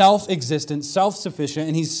 But he's self-existent, self-sufficient,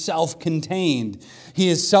 and he's self-contained. He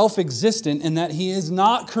is self-existent in that he is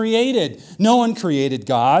not created. No one created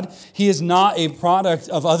God. He is not a product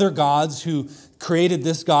of other gods who created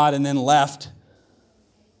this God and then left.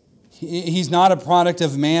 He's not a product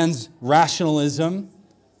of man's rationalism.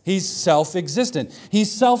 He's self-existent.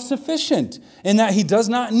 He's self-sufficient in that he does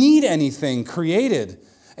not need anything created.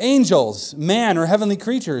 Angels, man, or heavenly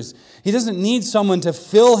creatures. He doesn't need someone to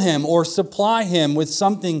fill him or supply him with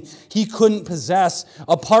something he couldn't possess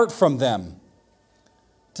apart from them.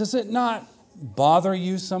 Does it not bother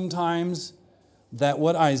you sometimes that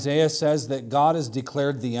what Isaiah says, that God has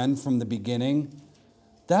declared the end from the beginning?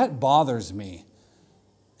 That bothers me.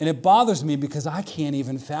 And it bothers me because I can't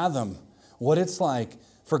even fathom what it's like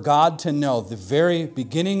for God to know the very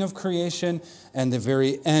beginning of creation and the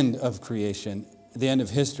very end of creation. The end of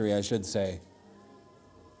history, I should say.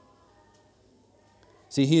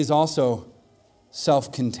 See, he is also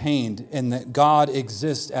self-contained in that God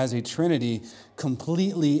exists as a Trinity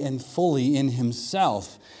completely and fully in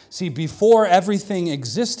himself. See, before everything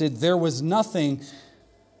existed, there was nothing.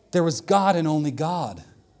 There was God and only God.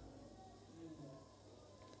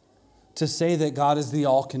 To say that God is the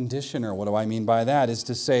all-conditioner, what do I mean by that? Is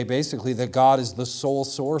to say basically that God is the sole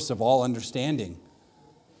source of all understanding.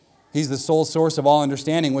 He's the sole source of all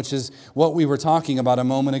understanding, which is what we were talking about a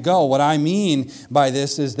moment ago. What I mean by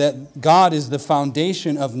this is that God is the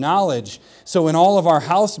foundation of knowledge. So in all of our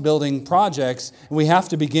house building projects, we have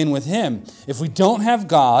to begin with Him. If we don't have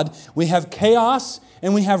God, we have chaos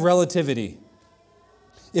and we have relativity.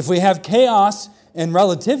 If we have chaos and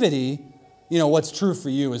relativity, what's true for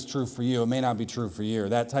you is true for you. It may not be true for you.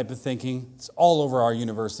 That type of thinking, it's all over our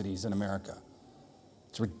universities in America.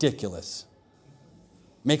 It's ridiculous.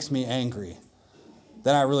 Makes me angry.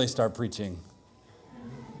 Then I really start preaching.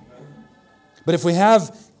 But if we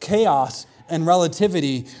have chaos and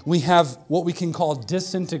relativity, we have what we can call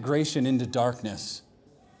disintegration into darkness.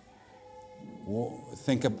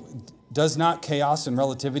 Does not chaos and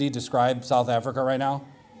relativity describe South Africa right now?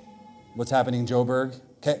 What's happening in Joburg?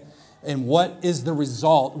 Okay. And what is the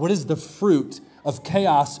result? What is the fruit of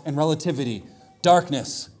chaos and relativity?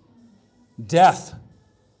 Darkness, death,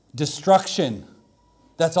 destruction.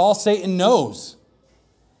 That's all Satan knows.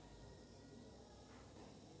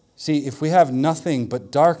 See, if we have nothing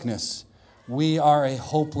but darkness, we are a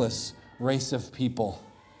hopeless race of people.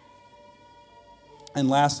 And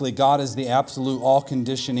lastly, God is the absolute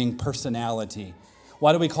all-conditioning personality.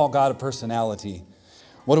 Why do we call God a personality?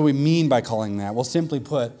 What do we mean by calling that? Well, simply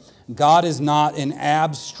put, God is not an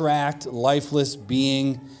abstract, lifeless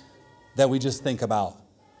being that we just think about.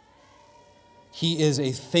 He is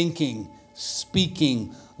a thinking,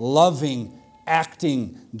 speaking, loving,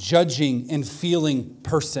 acting, judging, and feeling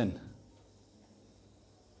person.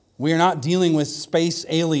 We are not dealing with space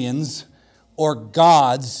aliens or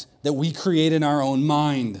gods that we create in our own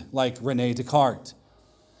mind, like Rene Descartes.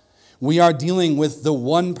 We are dealing with the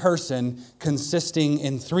one person consisting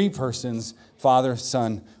in three persons, Father,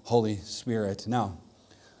 Son, Holy Spirit. Now,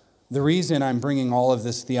 the reason I'm bringing all of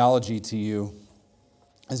this theology to you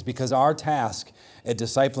is because our task at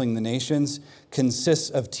Discipling the Nations consists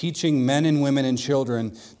of teaching men and women and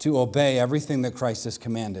children to obey everything that Christ has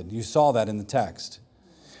commanded. You saw that in the text.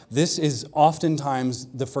 This is oftentimes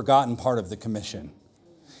the forgotten part of the commission.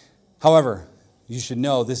 However, you should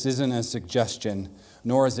know this isn't a suggestion,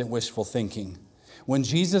 nor is it wishful thinking. When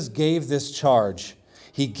Jesus gave this charge,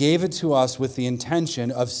 He gave it to us with the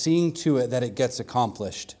intention of seeing to it that it gets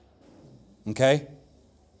accomplished. Okay?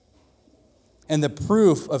 And the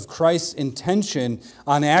proof of Christ's intention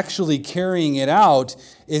on actually carrying it out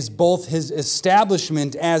is both His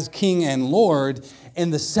establishment as King and Lord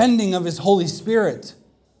and the sending of His Holy Spirit.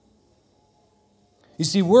 You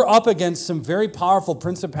see, we're up against some very powerful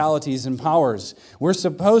principalities and powers. We're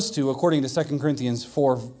supposed to, according to 2 Corinthians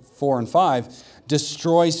 4 and 5,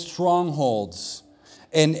 destroy strongholds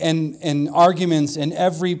and arguments and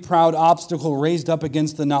every proud obstacle raised up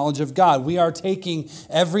against the knowledge of God. We are taking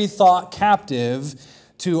every thought captive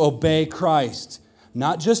to obey Christ.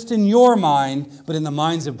 Not just in your mind, but in the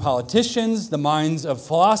minds of politicians, the minds of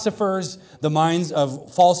philosophers, the minds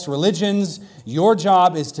of false religions. Your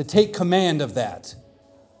job is to take command of that.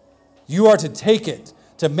 You are to take it,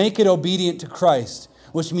 to make it obedient to Christ,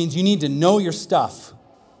 which means you need to know your stuff.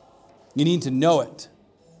 You need to know it.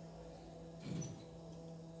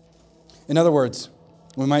 In other words,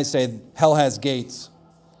 we might say hell has gates.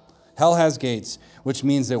 Hell has gates, which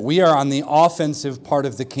means that we are on the offensive part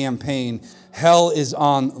of the campaign. Hell is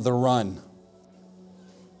on the run.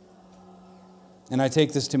 And I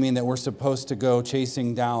take this to mean that we're supposed to go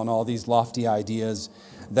chasing down all these lofty ideas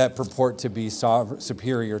that purport to be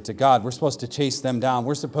superior to God. We're supposed to chase them down.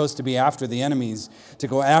 We're supposed to be after the enemies, to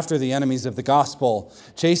go after the enemies of the gospel,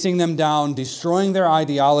 chasing them down, destroying their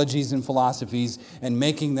ideologies and philosophies, and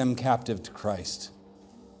making them captive to Christ.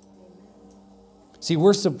 See,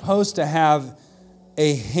 we're supposed to have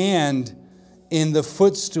a hand in the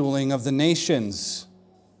footstooling of the nations.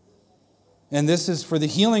 And this is for the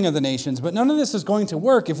healing of the nations. But none of this is going to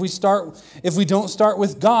work if we don't start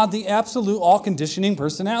with God, the absolute all-conditioning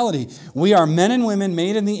personality. We are men and women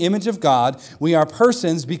made in the image of God. We are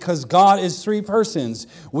persons because God is three persons.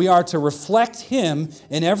 We are to reflect Him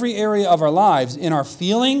in every area of our lives, in our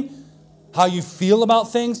feeling, how you feel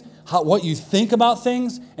about things, what you think about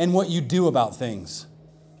things, and what you do about things.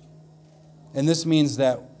 And this means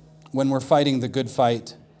that when we're fighting the good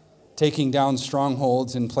fight, taking down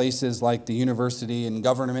strongholds in places like the university and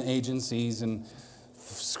government agencies and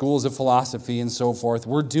schools of philosophy and so forth,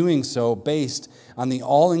 we're doing so based on the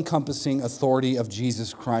all-encompassing authority of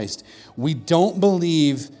Jesus Christ. We don't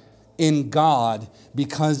believe in God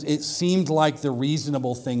because it seemed like the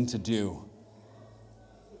reasonable thing to do.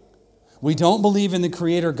 We don't believe in the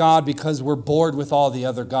Creator God because we're bored with all the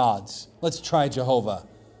other gods. Let's try Jehovah.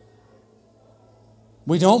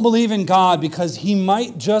 We don't believe in God because he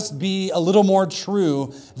might just be a little more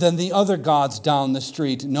true than the other gods down the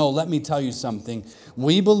street. No, let me tell you something.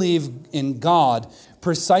 We believe in God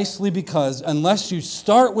precisely because unless you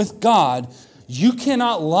start with God, you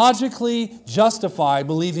cannot logically justify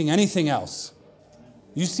believing anything else.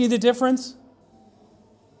 You see the difference?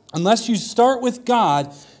 Unless you start with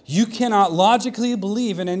God, you cannot logically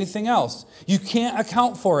believe in anything else. You can't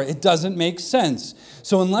account for it. It doesn't make sense.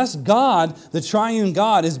 So unless God, the triune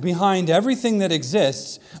God, is behind everything that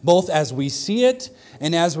exists, both as we see it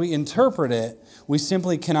and as we interpret it, we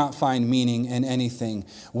simply cannot find meaning in anything.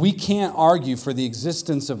 We can't argue for the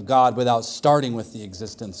existence of God without starting with the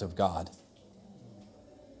existence of God.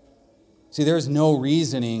 See, there is no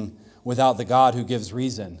reasoning without the God who gives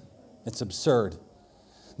reason. It's absurd.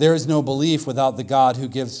 There is no belief without the God who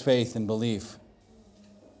gives faith and belief.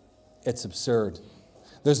 It's absurd.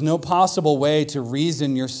 There's no possible way to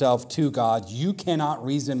reason yourself to God. You cannot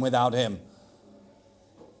reason without him.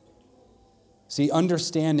 See,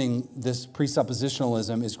 understanding this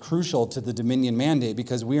presuppositionalism is crucial to the dominion mandate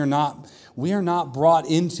because we are not brought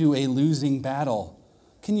into a losing battle.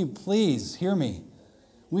 Can you please hear me?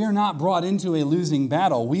 We are not brought into a losing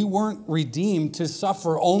battle. We weren't redeemed to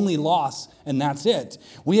suffer only loss, and that's it.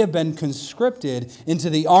 We have been conscripted into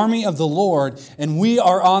the army of the Lord, and we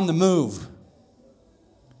are on the move.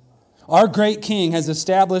 Our great King has been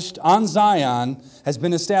established on Zion,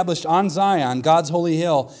 God's holy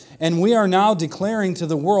hill, and we are now declaring to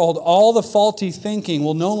the world all the faulty thinking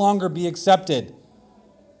will no longer be accepted.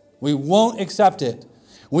 We won't accept it.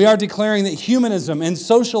 We are declaring that humanism and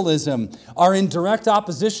socialism are in direct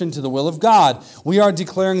opposition to the will of God. We are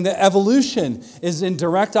declaring that evolution is in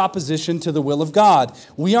direct opposition to the will of God.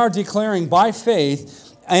 We are declaring by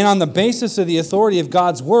faith and on the basis of the authority of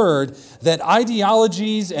God's word that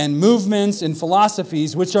ideologies and movements and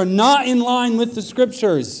philosophies which are not in line with the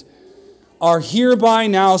scriptures are hereby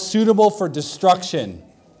now suitable for destruction.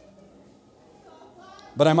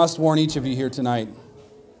 But I must warn each of you here tonight,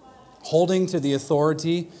 holding to the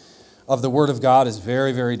authority of the Word of God is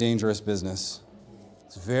very, very dangerous business.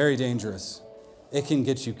 It's very dangerous. It can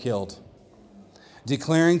get you killed.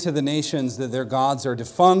 Declaring to the nations that their gods are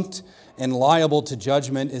defunct and liable to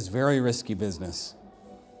judgment is very risky business.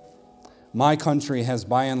 My country has,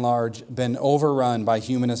 by and large, been overrun by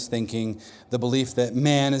humanist thinking, the belief that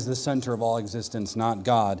man is the center of all existence, not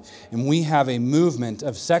God. And we have a movement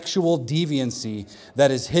of sexual deviancy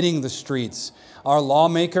that is hitting the streets. Our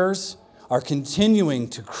lawmakers are continuing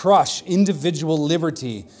to crush individual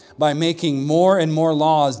liberty by making more and more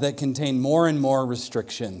laws that contain more and more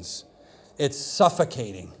restrictions. It's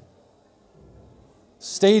suffocating.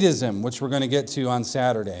 Statism, which we're going to get to on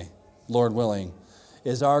Saturday, Lord willing,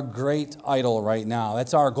 is our great idol right now.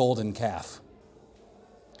 That's our golden calf.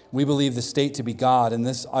 We believe the state to be God, and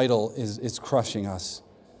this idol is crushing us.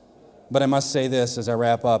 But I must say this as I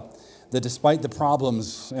wrap up, that despite the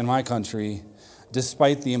problems in my country,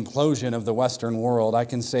 despite the implosion of the Western world, I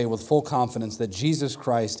can say with full confidence that Jesus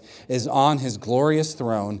Christ is on his glorious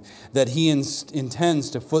throne, that he intends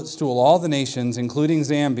to footstool all the nations, including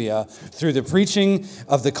Zambia, through the preaching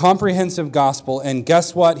of the comprehensive gospel, and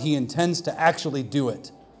guess what? He intends to actually do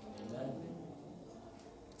it.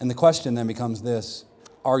 And the question then becomes this: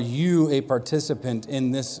 are you a participant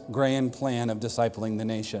in this grand plan of discipling the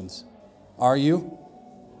nations? Are you?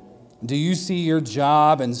 Do you see your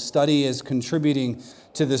job and study as contributing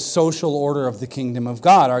to the social order of the kingdom of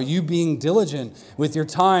God? Are you being diligent with your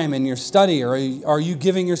time and your study, or are you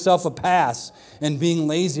giving yourself a pass and being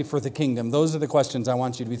lazy for the kingdom? Those are the questions I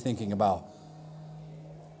want you to be thinking about.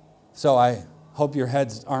 So I hope your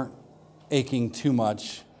heads aren't aching too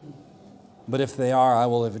much, but if they are, I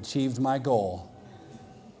will have achieved my goal.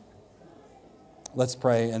 Let's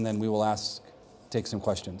pray, and then we will take some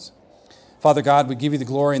questions. Father God, we give you the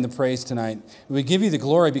glory and the praise tonight. We give you the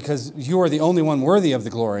glory because you are the only one worthy of the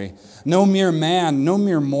glory. No mere man, no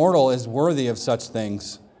mere mortal is worthy of such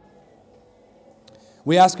things.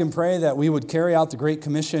 We ask and pray that we would carry out the Great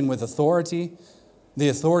Commission with authority, the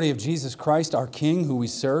authority of Jesus Christ, our King, who we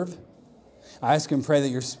serve. I ask and pray that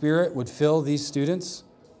your Spirit would fill these students,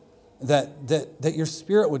 that your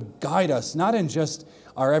Spirit would guide us, not in just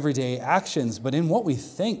our everyday actions, but in what we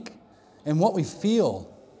think and what we feel.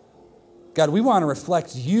 God, we want to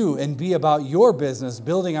reflect you and be about your business,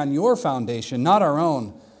 building on your foundation, not our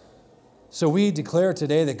own. So we declare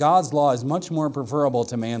today that God's law is much more preferable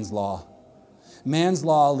to man's law. Man's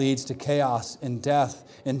law leads to chaos and death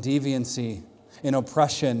and deviancy and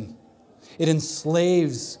oppression. It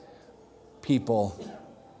enslaves people.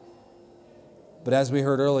 But as we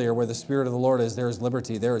heard earlier, where the Spirit of the Lord is, there is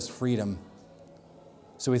liberty, there is freedom.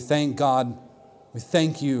 So we thank God We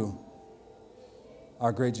thank you,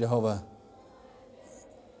 our great Jehovah,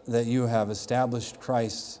 that you have established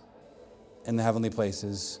Christ in the heavenly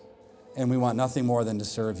places, and we want nothing more than to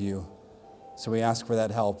serve you. So we ask for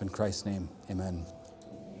that help in Christ's name. Amen.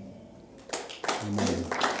 Amen.